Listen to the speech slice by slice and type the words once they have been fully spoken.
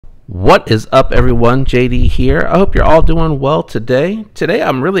What is up, everyone? JD here. I hope you're all doing well today. Today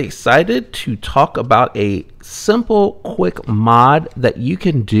I'm really excited to talk about a simple, quick mod that you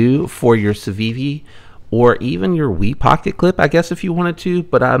can do for your Civivi or even your Wii Pocket Clip, I guess, if you wanted to,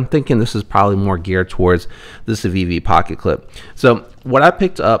 but I'm thinking this is probably more geared towards the Civivi Pocket Clip. So what I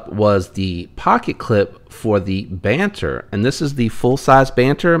picked up was the Pocket Clip for the Banter, and this is the full-size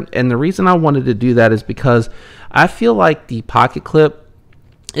Banter, and the reason I wanted to do that is because I feel like the Pocket Clip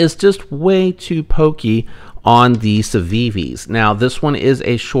is just way too pokey on the Civivis. Now this one is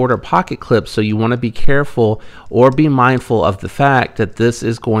a shorter pocket clip, so you want to be careful or be mindful of the fact that this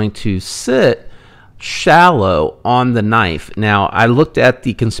is going to sit shallow on the knife. Now I looked at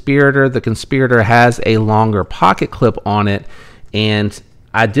the Conspirator. The Conspirator has a longer pocket clip on it, and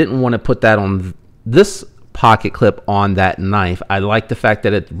I didn't want to put that on this pocket clip on that knife. I like the fact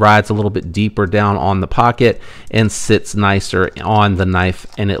that it rides a little bit deeper down on the pocket and sits nicer on the knife,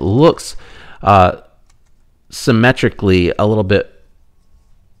 and it looks symmetrically a little bit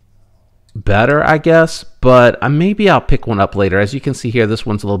better, I guess, but maybe I'll pick one up later. As you can see here, this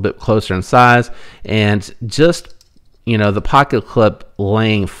one's a little bit closer in size, and just, you know, the pocket clip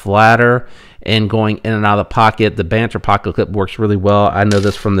laying flatter and going in and out of the pocket. The Banter pocket clip works really well. I know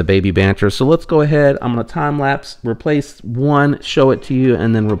this from the baby Banter. So let's go ahead. I'm going to time lapse, replace one, show it to you,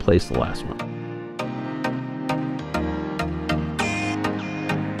 and then replace the last one.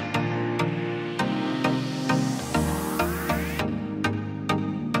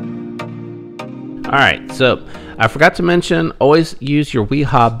 All right, so I forgot to mention, always use your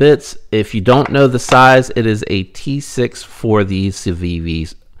Weehaw bits. If you don't know the size, it is a T6 for these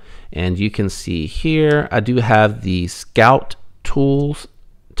Civivis. And you can see here, I do have the Scout Tools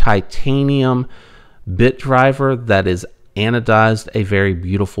titanium bit driver that is anodized, a very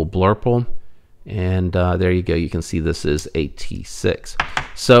beautiful blurple. And there you go. You can see this is a T6.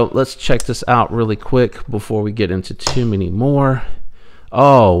 So let's check this out really quick before we get into too many more.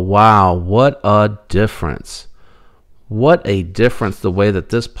 Oh, wow. What a difference. What a difference the way that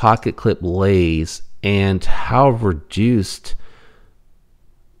this pocket clip lays and how reduced.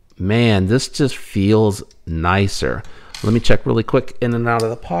 Man, this just feels nicer. Let me check really quick in and out of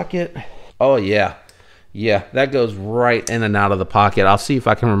the pocket. Oh yeah, yeah, that goes right in and out of the pocket. I'll see if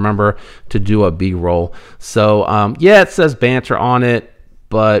I can remember to do a B-roll. So yeah, it says Banter on it,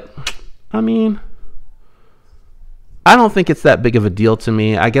 but I mean, I don't think it's that big of a deal to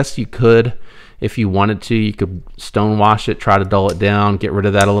me. I guess you could, if you wanted to, you could stonewash it, try to dull it down, get rid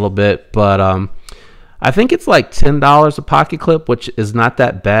of that a little bit, but I think it's like $10 a pocket clip, which is not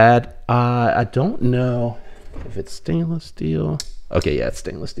that bad. I don't know if it's stainless steel. Okay, yeah, it's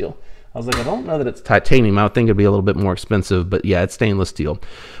stainless steel. I was like, I don't know that it's titanium. I would think it'd be a little bit more expensive, but yeah, it's stainless steel,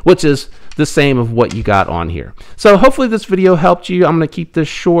 which is the same of what you got on here. So hopefully this video helped you. I'm gonna keep this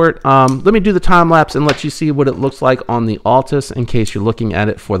short. Let me do the time lapse and let you see what it looks like on the Altus in case you're looking at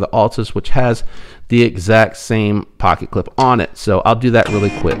it for the Altus, which has the exact same pocket clip on it. So I'll do that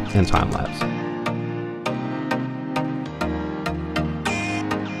really quick in time lapse.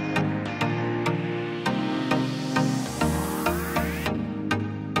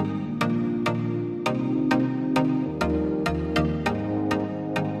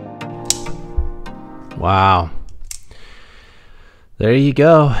 Wow. There you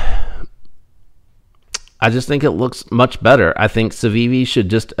go. I just think it looks much better. I think Civivi should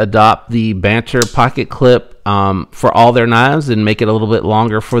just adopt the Banter pocket clip for all their knives and make it a little bit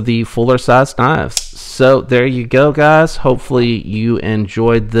longer for the fuller size knives. So there you go, guys. Hopefully you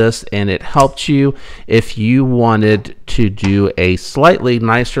enjoyed this and it helped you if you wanted to do a slightly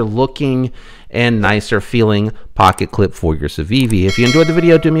nicer looking and nicer feeling pocket clip for your Civivi. If you enjoyed the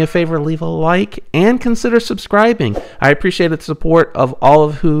video, do me a favor, leave a like and consider subscribing. I appreciate the support of all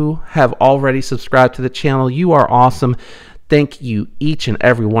of who have already subscribed to the channel. You are awesome. Thank you, each and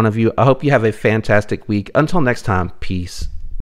every one of you. I hope you have a fantastic week. Until next time, peace